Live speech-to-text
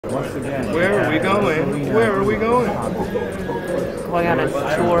Where are we going? Where are we going? Going on a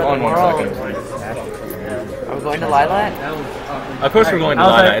tour of the world. Are we going to Lilac? Of course we're going to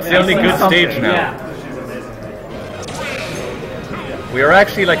Lilac. It's the only good stage now. We are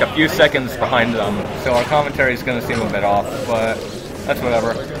actually like a few seconds behind them, so our commentary is going to seem a bit off, but that's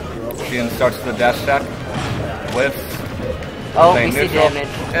whatever. Suyon starts the dash attack with... Oh, we see damage.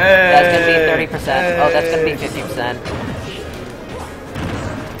 Hey. That's going to be 30%. Oh, that's going to be 50%.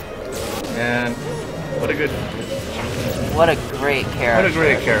 And what a good... What a great character. What a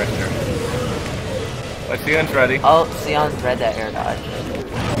great character. But Suyon's ready. Oh, Suyon's read that air dodge.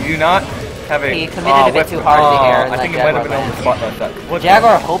 Do you not have a... He committed a bit too hard to the air. I think he might have been able to spot that.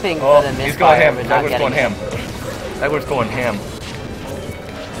 Jaguar hoping for the misfire, but not Jaguar's getting going ham. Jaguar's going ham.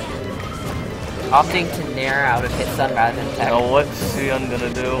 Opting to nair out of hit stun rather than tech. Now what's Suyon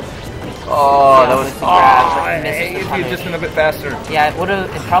gonna do? Oh, that was... If he'd just been a bit faster. Yeah, it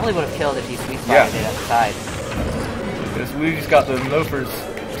probably would have killed if he sweet spotted it at the side. Because we just got the loafers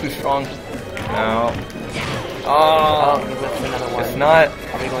too strong. No. Oh, he whips another one. It's not...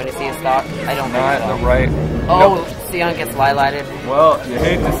 Are we going to see a stock? I don't think so. Not the right... Oh, nope. Suyon gets Lilated. Well, you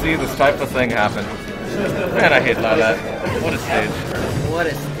hate to see this type of thing happen. Man, I hate Lilat. What a stage. What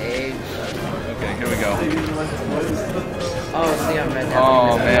a stage. Okay, here we go. Oh, Suyon read that.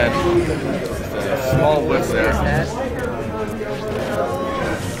 Oh, man. Just a small whiff there.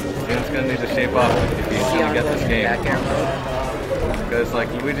 Suyon's gonna need to shape up if he's gonna get this game. Because,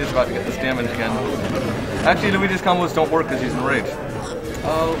 like, Luigi's about to get this damage again. Actually, Luigi's combos don't work because he's in rage.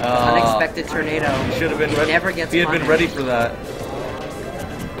 Oh, unexpected tornado. He should have been ready. Never gets he had been ready for that.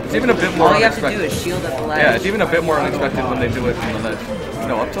 It's even a bit more unexpected. All you have to do is shield at the ledge. Yeah, it's even a bit more unexpected when they do it from the ledge.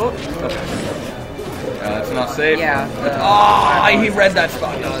 No, up tilt? Okay. That's not safe. Yeah. He read that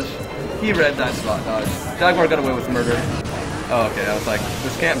spot dodge. He read that spot dodge. Jaguar got away with murder. Oh, okay, I was like,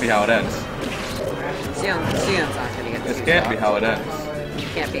 this can't be how it ends. Suyon's not gonna get this. This can't be how it ends.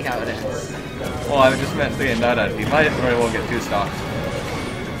 Can't be how it ends. Well, I just meant saying that he might very well get 2 stocks.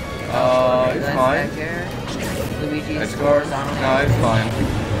 He's fine. Luigi scores on him. No, he's fine.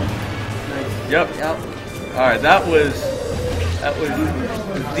 Yep. Alright, that was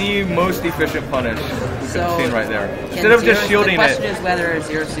the most efficient punish we could have seen right there. Instead of just shielding it. The question is whether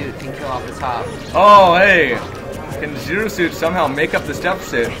Zero Suit can kill off the top. Oh, hey! Can Zero Suit somehow make up this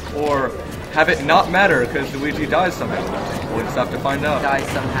deficit, or have it not matter because Luigi dies somehow? We'll just have to find out. Dies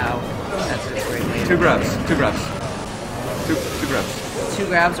somehow. That's a great way. 2 grabs. 2 grabs. 2 grabs. 2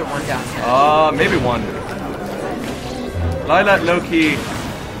 grabs or 1 down smash? Maybe 1. Lilat low-key.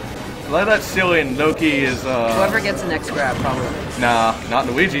 Lilat Suyon low-key is, Whoever gets the next grab, probably. Nah, not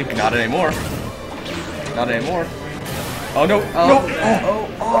Luigi. Not anymore. Not anymore. Oh, no.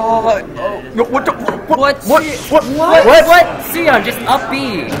 No, what the? What? Suyon, just up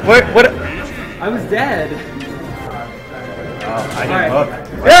B. What? I was dead. Oh, I didn't up.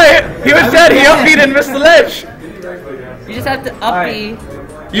 Yeah, he was dead. He up B and missed the ledge. You just have to up B.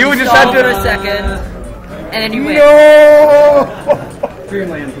 You just had to... for a second, and then you win. No!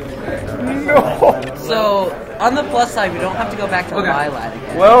 Dreamland. No! So, on the plus side, we don't have to go back to Lilat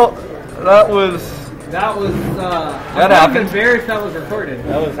again. Well, that was... That happened. I'm embarrassed that was recorded.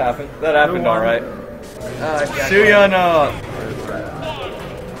 That happened alright.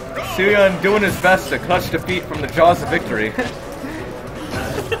 Suyon doing his best to clutch defeat from the jaws of victory.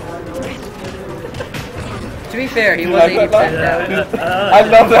 To be fair, he was 80% down. I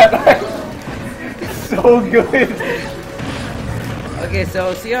love that. So good. Okay,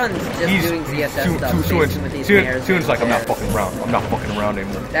 so Suyon's just doing ZSS stuff with these pairs. Suyon's like, I'm not fucking around. I'm not fucking around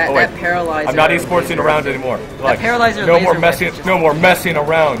anymore. That paralyzer. I'm not esportsing around anymore. Like, paralyzer. No more messing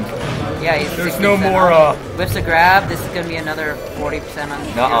around. Yeah, he's there's no more. Whips a grab. This is gonna be another 40%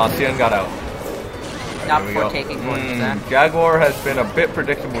 on. Suyon got out. Not before taking 40%. Jaguar has been a bit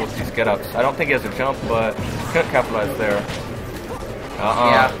predictable with these get-ups. I don't think he has a jump, but couldn't capitalize there.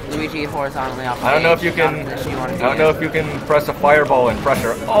 Yeah, Luigi horizontally off. I don't know if you can. I don't know if you can press a fireball and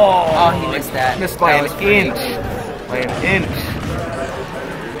pressure. Oh, he missed that. Missed by an inch. By an inch.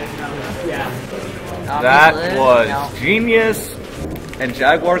 That was genius. And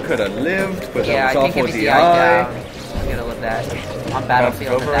Jaguar could have lived, but that was awful DI. Down, he's gonna live that on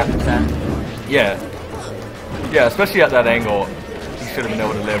battlefield at that percent. Yeah. Yeah, especially at that angle, he should have been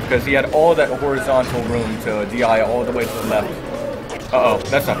able to live because he had all that horizontal room to DI all the way to the left. Uh-oh,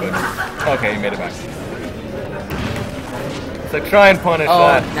 that's not good. Okay, he made it back. So try and punish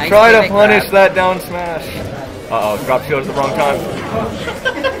that. Nice try to punish that down smash. Uh-oh, drop shield at the wrong time.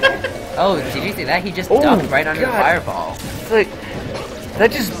 Oh, did you see that? He just ducked right under the fireball. It's like,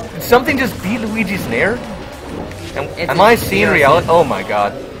 something just beat Luigi's nair? Am I seeing reality? Oh my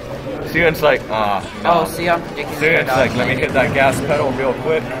god. Suyon's like, no. Oh, Suyon predicting the Suyon's dodge like, let me landing. hit that gas pedal real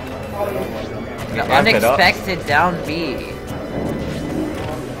quick. The Amp it up. unexpected down B.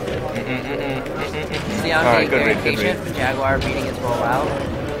 Suyon Alright, being good very read, good patient. read. Jaguar beating his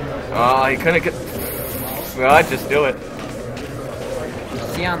rollout. He couldn't get... Well, I'd just do it.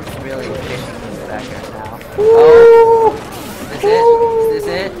 Sion's really fishing in the background now. Woo! Oh, is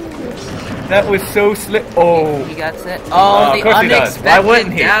this it? That was so slick. Oh. He got set. Oh, Of the course he does. unexpected Why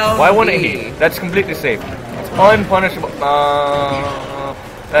wouldn't he? down Why wouldn't B. he? That's completely safe. It's unpunishable.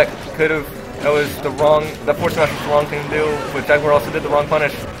 That could have. That was the wrong. That force smash was the wrong thing to do. But Jaguar also did the wrong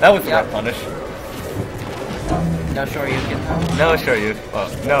punish. That was the Yep. right punish. No, sure you can. No, sure you.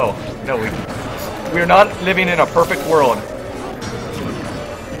 No, we're not living in a perfect world.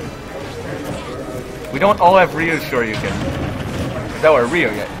 We don't all have Ryu's sure you can. That were Ryu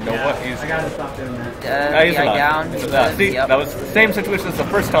yet. You know what? He's. I gotta stop doing that. He's Yeah, alive. down. He's alive. See, Yep. that was the same situation as the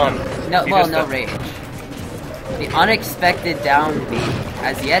first time. No, He well, just, no rage. The unexpected down B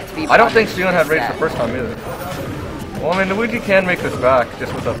has yet to be. I don't think punished Suyon had this rage the set. first time either. Well, I mean, Luigi can make this back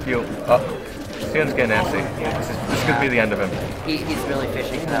just with a few. Suyon's getting antsy. This could be the end of him. He's really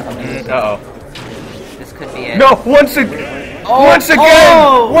fishing that. Uh-oh. This could be it. No! Once again! Oh, Once again!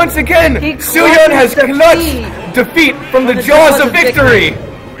 oh! Once again! He Suyon has clutched clutched defeat from the jaws of victory!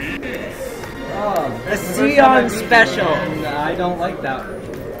 Oh, The Suyon special. I don't like that.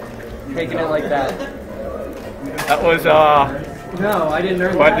 Taking it like that. That was, No, I didn't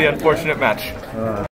earn quite that. the unfortunate match.